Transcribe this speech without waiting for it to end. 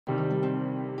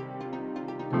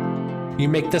you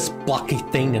make this blocky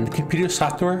thing and the computer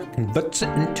software converts it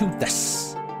into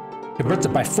this. Converts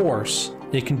it by force,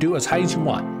 and you can do as high as you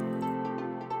want.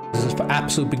 This is for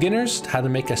absolute beginners, how to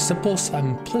make a simple,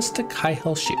 simplistic high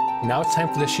heel shoe. Now it's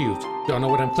time for the shoes. Don't know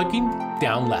what I'm clicking?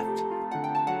 Down left.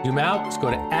 Zoom out, let's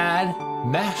go to add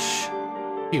mesh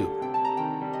cube.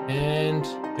 And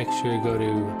make sure you go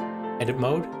to edit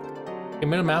mode. Hit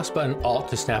middle mouse button, Alt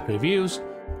to snap into views.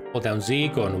 Hold down Z,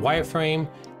 go into wireframe,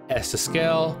 S to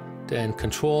scale, then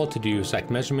Control to do select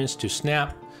measurements to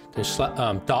snap, then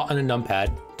dot on the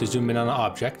numpad to zoom in on an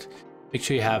object. Make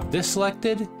sure you have this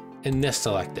selected and this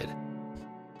selected.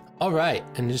 All right,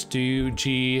 and just do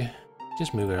G,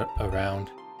 just move it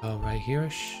around. Oh, right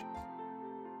here-ish.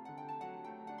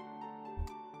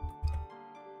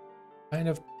 Kind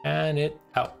of pan it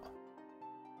out.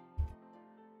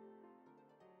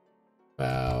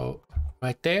 About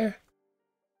right there.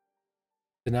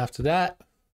 Then after that,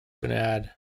 I'm gonna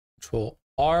add Control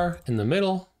R in the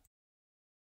middle.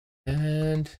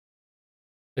 And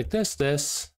like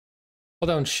this. Hold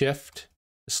down Shift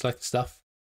to select stuff.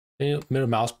 Then middle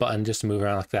mouse button just to move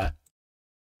around like that.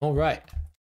 All right.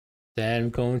 Then I'm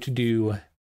going to do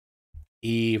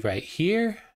E right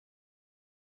here.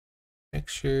 Make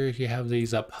sure you have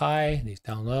these up high, these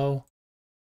down low.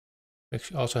 Make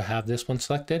sure you also have this one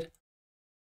selected.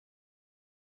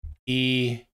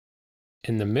 E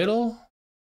in the middle,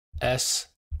 S,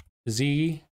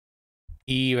 Z,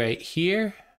 E right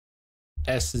here,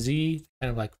 S, Z,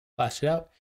 kind of like flash it out.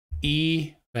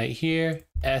 E right here,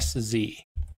 S, Z.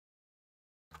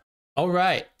 All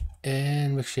right,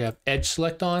 and make sure you have edge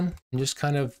select on and just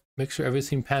kind of make sure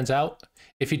everything pans out.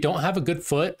 If you don't have a good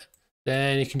foot,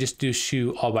 then you can just do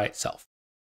shoe all by itself.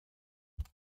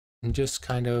 And just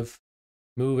kind of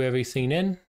move everything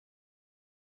in.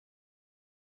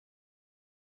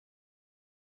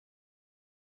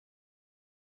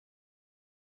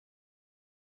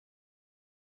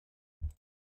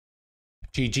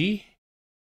 GG.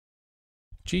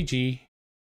 GG.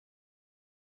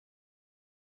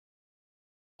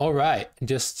 All right,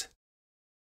 just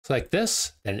select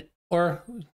this, then or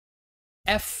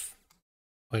F.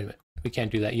 Wait a minute, we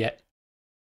can't do that yet.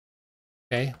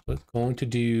 Okay, we're going to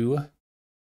do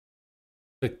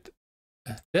click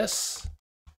this,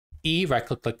 E, right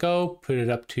click, let go, put it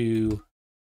up to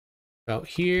about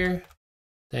here,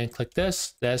 then click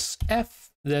this,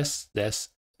 F, this,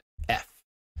 F.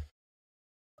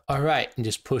 All right, and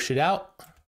just push it out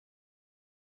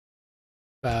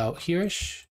about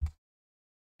here-ish.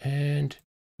 And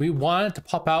we want it to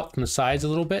pop out from the sides a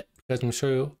little bit because I'm going to show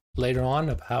you later on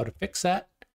of how to fix that.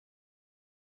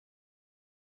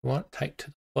 You want it tight to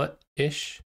the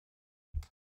foot-ish.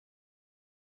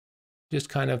 Just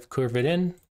kind of curve it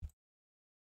in.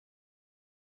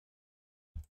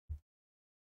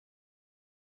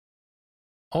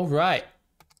 All right.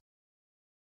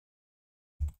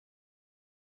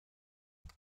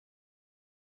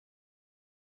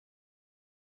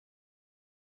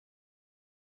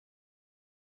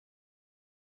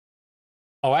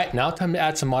 All right, now time to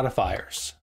add some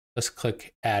modifiers. Let's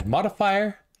click Add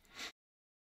Modifier,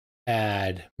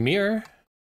 Add Mirror.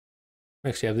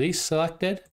 Make sure you have these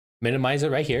selected. Minimize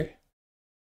it right here.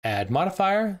 Add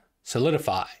Modifier,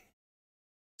 Solidify.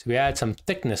 So we add some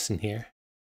thickness in here.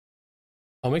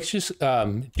 I'll make sure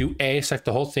you do A, select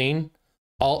the whole thing.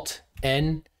 Alt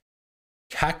N,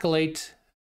 calculate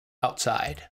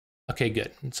outside. Okay,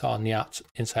 good. It's all on the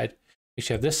inside. Make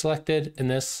sure you have this selected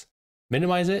and this.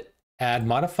 Minimize it. Add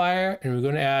modifier, and we're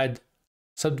going to add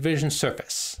subdivision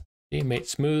surface. Okay, make it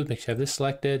smooth, make sure you have this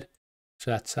selected.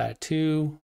 So that's side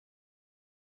 2.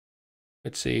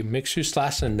 Let's see, make sure you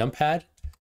slash in the numpad.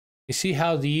 You see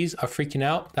how these are freaking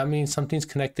out? That means something's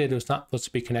connected. It was not supposed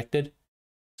to be connected.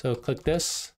 So click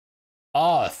this.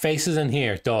 Oh, faces in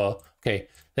here, duh. Okay,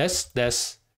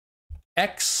 this,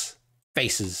 X,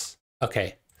 faces.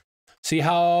 Okay, see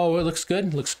how it looks good?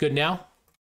 It looks good now.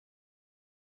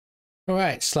 All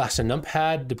right, slash the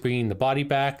numpad to bring the body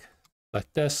back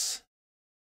like this.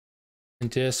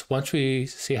 And just once we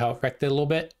see how it wrecked it a little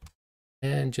bit,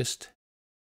 and just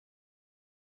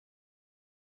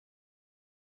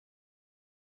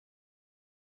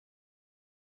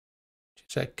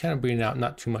like kind of bring it out,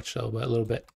 not too much though, but a little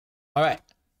bit. All right.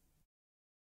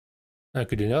 I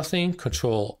could do nothing.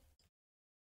 Control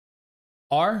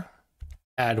R,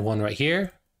 add one right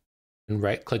here, and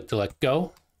right click to let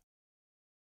go.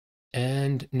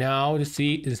 And now to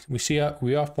see is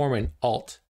we are forming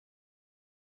Alt.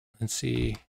 Let's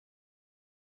see.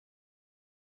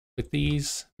 With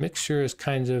these, mixture is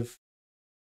kind of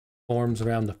forms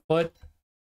around the foot,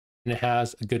 and it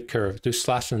has a good curve. Do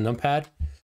slash on the numpad.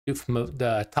 Do from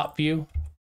the top view.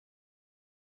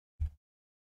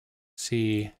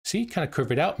 See, kind of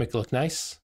curve it out, make it look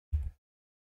nice.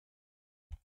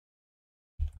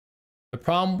 The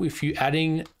problem if you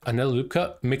adding another loop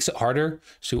cut makes it harder.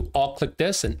 So Alt click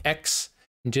this and X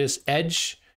and just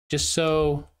edge, just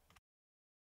so,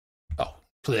 oh,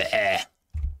 bleh.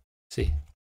 See,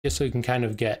 just so you can kind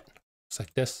of get, it's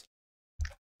like this,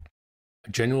 a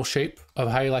general shape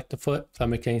of how you like the foot, if that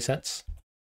makes any sense.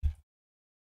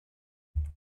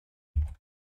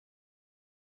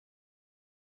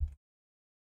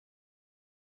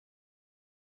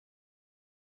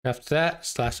 After that,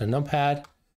 slash the numpad.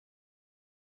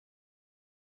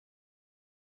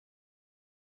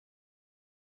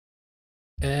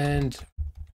 And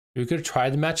you're going to try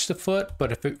to match the foot,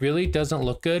 but if it really doesn't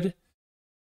look good,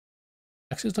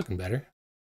 actually it's looking better.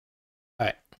 All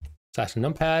right, slash the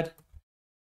numpad,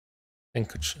 then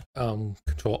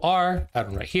control R, add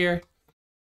one right here.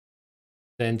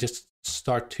 Then just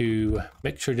start to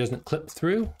make sure it doesn't clip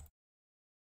through.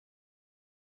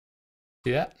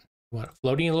 See that? You want it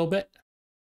floating a little bit.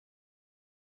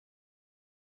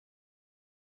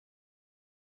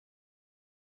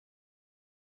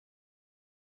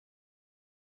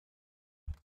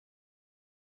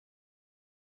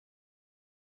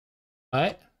 All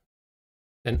right,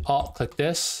 then Alt click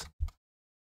this,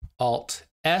 Alt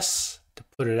S to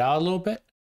put it out a little bit.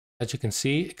 As you can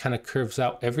see, it kind of curves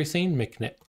out everything, making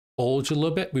it bulge a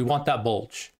little bit. We want that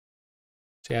bulge.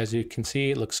 So as you can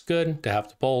see, it looks good to have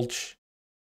the bulge.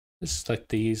 Just like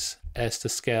these, S to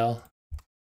scale.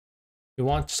 We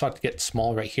want to start to get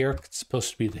small right here. It's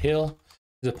supposed to be the heel.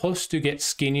 It's supposed to get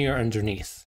skinnier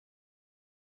underneath.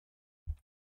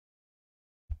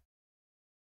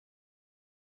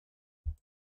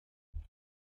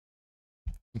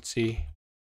 Let's see.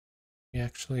 We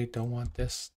actually don't want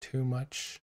this too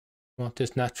much. We want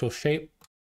this natural shape.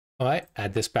 All right,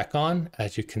 add this back on.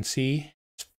 As you can see,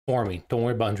 it's forming. Don't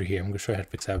worry about under here. I'm going to show you how to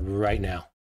fix that right now.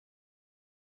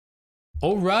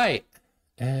 All right,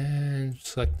 and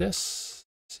select this.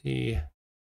 See,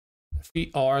 the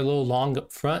feet are a little long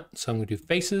up front, so I'm going to do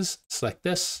faces. Select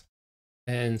this,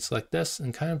 and select this,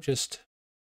 and kind of just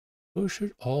push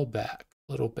it all back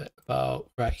a little bit, about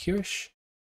right here-ish.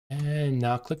 And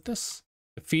now click this.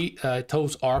 The feet,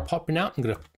 toes are popping out. I'm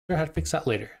going to figure out how to fix that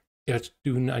later. You have to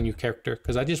do on your character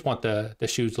because I just want the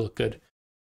shoes to look good.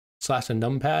 Slash a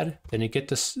numpad, then you get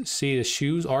to see the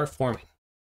shoes are forming.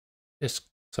 Just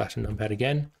slash a numpad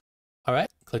again. All right,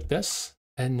 click this.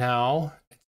 And now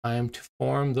it's time to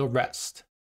form the rest.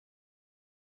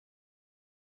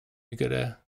 You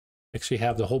gotta make sure you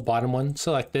have the whole bottom one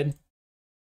selected.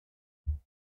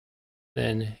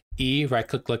 Then E, right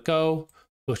click, let go,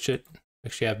 push it,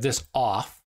 make sure you have this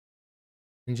off.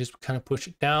 And just kind of push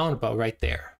it down about right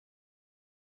there.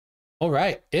 All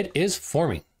right, it is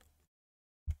forming.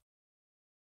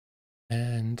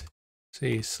 And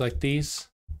see, select these.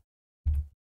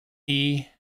 E,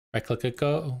 right click, let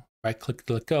go, right click,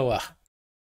 let go.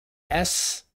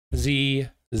 SZ0.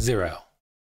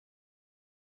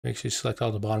 Make sure you select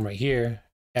all the bottom right here.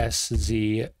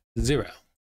 SZ0.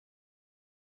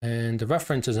 And the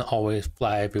reference doesn't always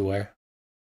fly everywhere.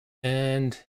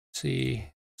 And see,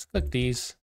 select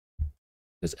these.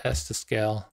 This S to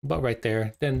scale, about right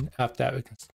there. Then after that, we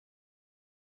can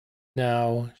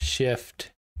now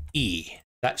Shift E.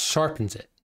 That sharpens it.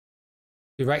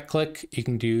 You right click, you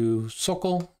can do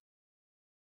circle.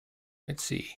 Let's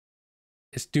see.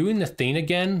 It's doing the thing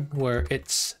again where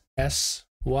it's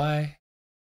SY.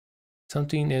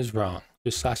 Something is wrong.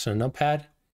 Just slash on a numpad.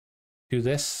 Do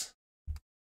this.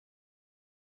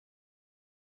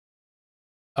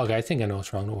 Okay, I think I know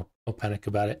what's wrong. Don't panic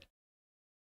about it.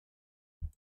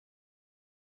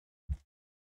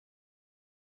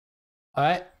 All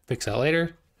right, fix that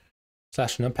later.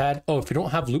 Slash numpad. Oh, if you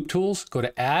don't have loop tools, go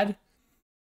to add,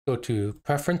 go to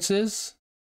preferences,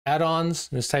 add-ons,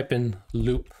 and just type in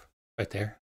loop right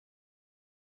there.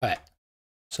 All right,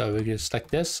 so we just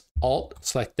select this, Alt,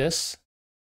 select this,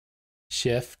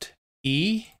 Shift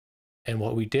E, and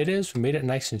what we did is we made it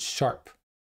nice and sharp.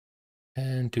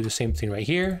 And do the same thing right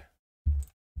here.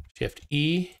 Shift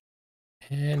E,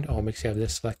 and make sure you have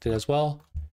this selected as well.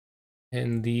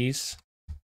 And these,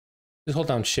 just hold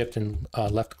down Shift and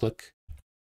left click.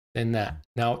 Then that.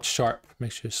 Now it's sharp.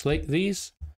 Make sure you select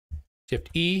these. Shift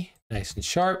E, nice and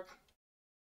sharp.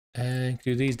 And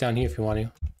do these down here if you want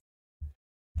to.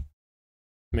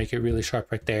 Make it really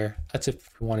sharp right there. That's if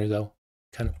you want to though.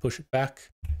 Kind of push it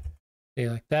back. Okay,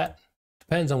 like that.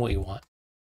 Depends on what you want.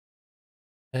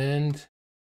 And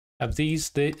have these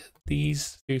three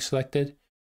selected.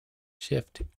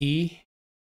 Shift E.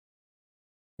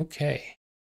 Okay.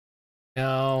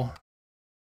 Now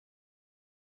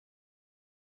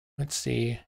let's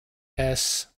see.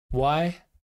 SY,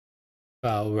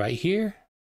 about right here,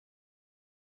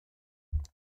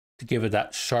 to give it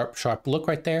that sharp look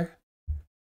right there.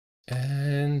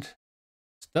 And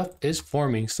stuff is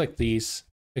forming. It's like these.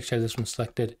 Make sure this one's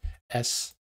selected.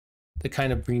 S, to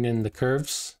kind of bring in the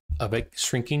curves of it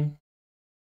shrinking.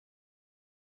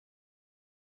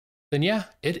 Then yeah,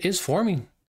 it is forming.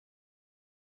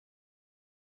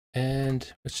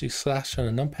 And let's see, slash on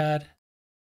a numpad.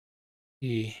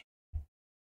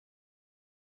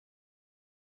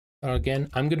 Again,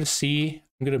 I'm gonna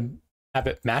have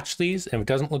it match these, and if it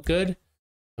doesn't look good,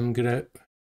 I'm gonna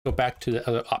go back to the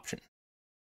other option.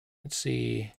 Let's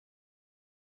see.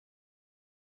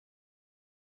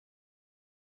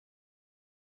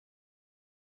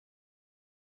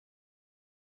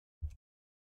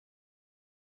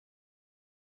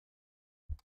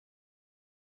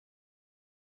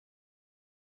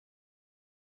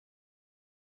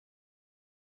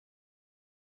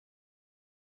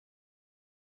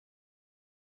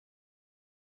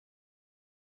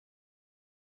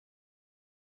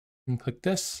 And click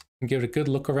this and give it a good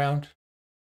look around.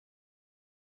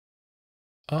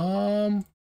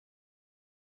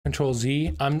 Control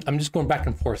Z. I'm just going back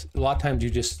and forth. A lot of times you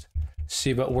just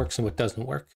see what works and what doesn't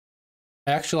work.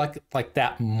 I actually like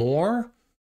that more.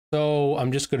 So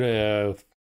I'm just gonna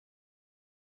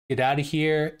get out of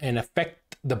here and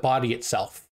affect the body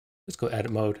itself. Let's go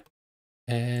edit mode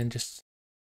and just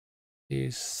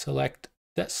select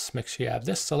this. Make sure you have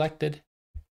this selected.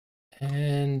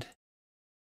 And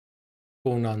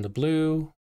going on the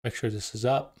blue, make sure this is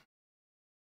up.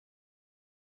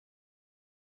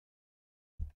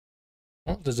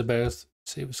 Oh, there's a better,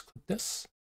 see, let's click this.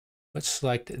 Let's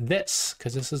select this,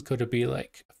 because this is going to be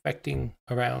like affecting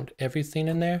around everything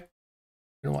in there.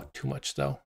 I don't want too much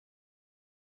though.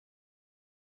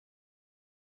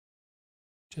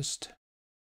 Just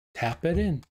tap it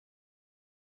in.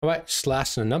 All right,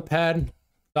 slash the numpad,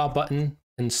 style button,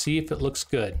 and see if it looks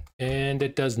good. And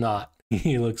it does not.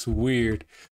 It looks weird.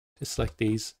 Just like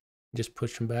these. Just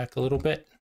push them back a little bit.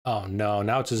 Oh no,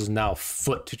 now it's just now a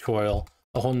foot tutorial.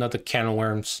 A whole nother can of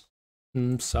worms.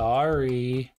 I'm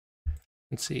sorry.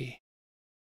 Let's see.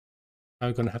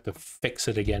 I'm gonna have to fix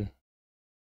it again.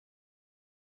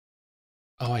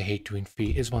 Oh, I hate doing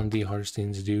feet. It's one of the hardest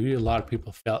things to do. A lot of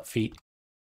people felt feet.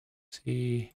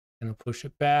 See, and I'll push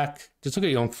it back. Just look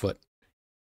at your own foot.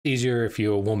 Easier if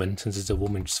you're a woman, since it's a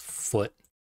woman's foot.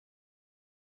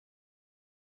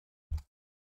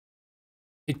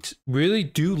 It's really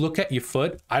do look at your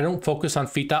foot. I don't focus on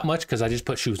feet that much because I just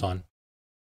put shoes on.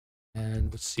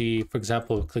 And let's see, for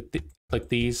example, click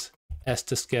these, S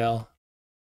to scale.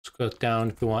 Scroll down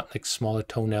if you want like smaller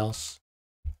toenails.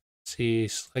 See,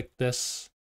 select this,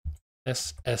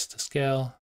 S to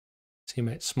scale. See,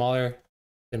 make it smaller,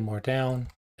 then more down.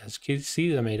 As you can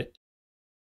see, I made it.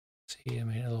 See, I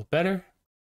made it a little better.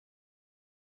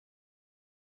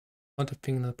 Want to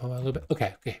finger the palm a little bit.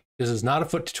 Okay. This is not a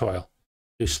foot tutorial.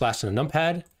 Do slash on a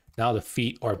numpad. Now the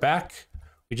feet are back.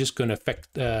 We're just going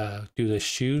to do the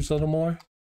shoes a little more.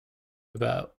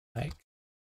 About like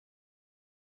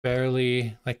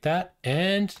barely like that.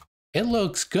 And it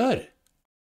looks good.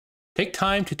 Take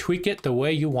time to tweak it the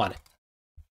way you want it.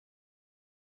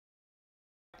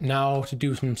 Now to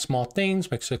do some small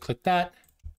things, make sure to click that.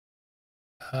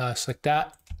 Select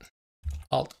that.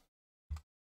 Alt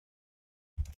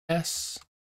S.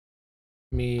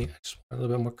 I just want a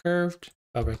little bit more curved.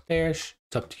 About right there. It's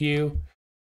up to you.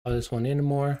 I'll this one in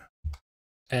more.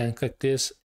 And click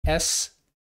this S,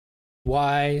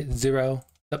 Y, 0.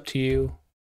 It's up to you.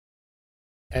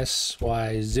 S,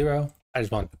 Y, 0. I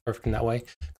just want it perfect in that way.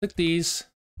 Click these.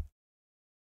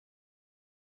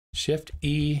 Shift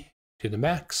E to the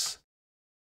max.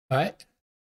 All right.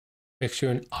 Make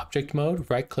sure in object mode,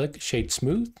 right click, shade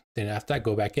smooth. Then after that,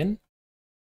 go back in.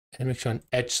 And make sure on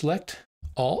edge select,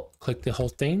 Alt, click the whole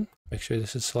thing. Make sure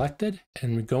this is selected.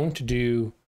 And we're going to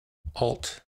do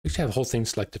Alt. We should have the whole thing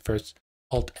selected first.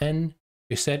 Alt N,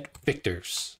 reset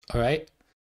vectors. All right.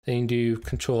 Then do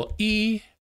Control E,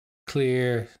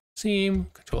 clear seam,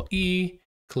 Control E,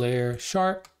 clear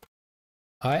sharp.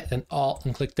 All right. Then Alt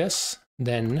and click this.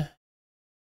 Then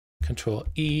Control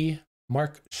E,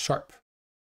 mark sharp.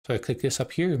 So I click this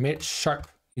up here, we made it sharp,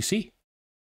 you see?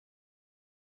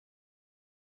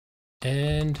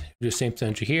 And do the same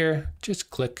thing to here, just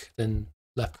click, then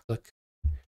left click.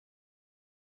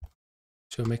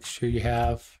 So make sure you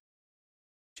have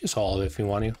just all of it if you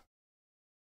want to.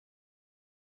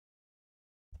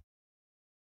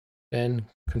 Then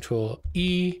Control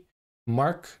E,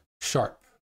 mark sharp.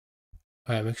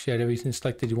 All right, make sure you have everything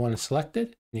selected you want to select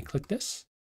it. And you click this.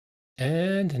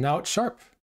 And now it's sharp.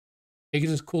 It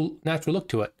gives a cool natural look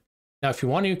to it. Now, if you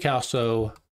want to, you can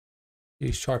also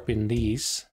sharpen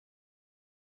these.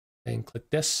 Then click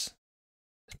this.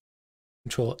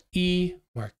 Control E,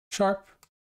 mark sharp.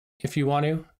 If you want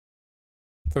to.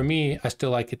 For me, I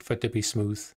still like it for it to be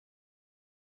smooth.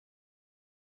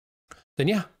 Then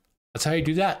yeah, that's how you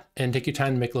do that. And take your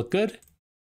time to make it look good.